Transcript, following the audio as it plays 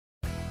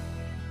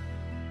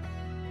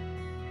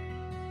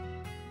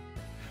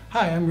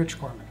Hi, I'm Rich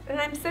Korman.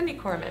 And I'm Cindy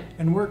Korman.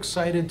 And we're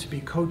excited to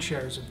be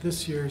co-chairs of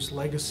this year's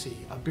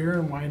Legacy, a beer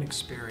and wine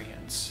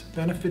experience,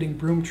 benefiting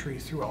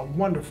Broomtree through a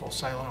wonderful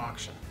silent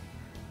auction.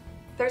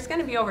 There's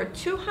going to be over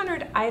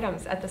 200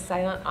 items at the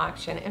silent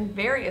auction in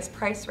various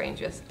price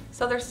ranges,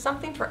 so there's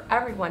something for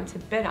everyone to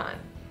bid on.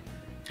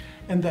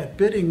 And that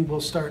bidding will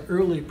start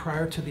early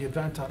prior to the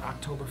event on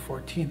October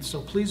 14th,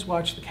 so please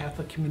watch the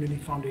Catholic Community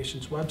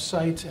Foundation's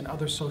website and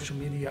other social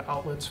media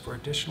outlets for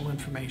additional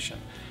information.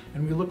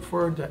 And we look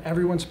forward to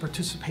everyone's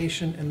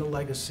participation in the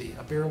Legacy,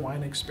 a beer and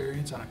wine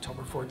experience on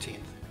October 14th.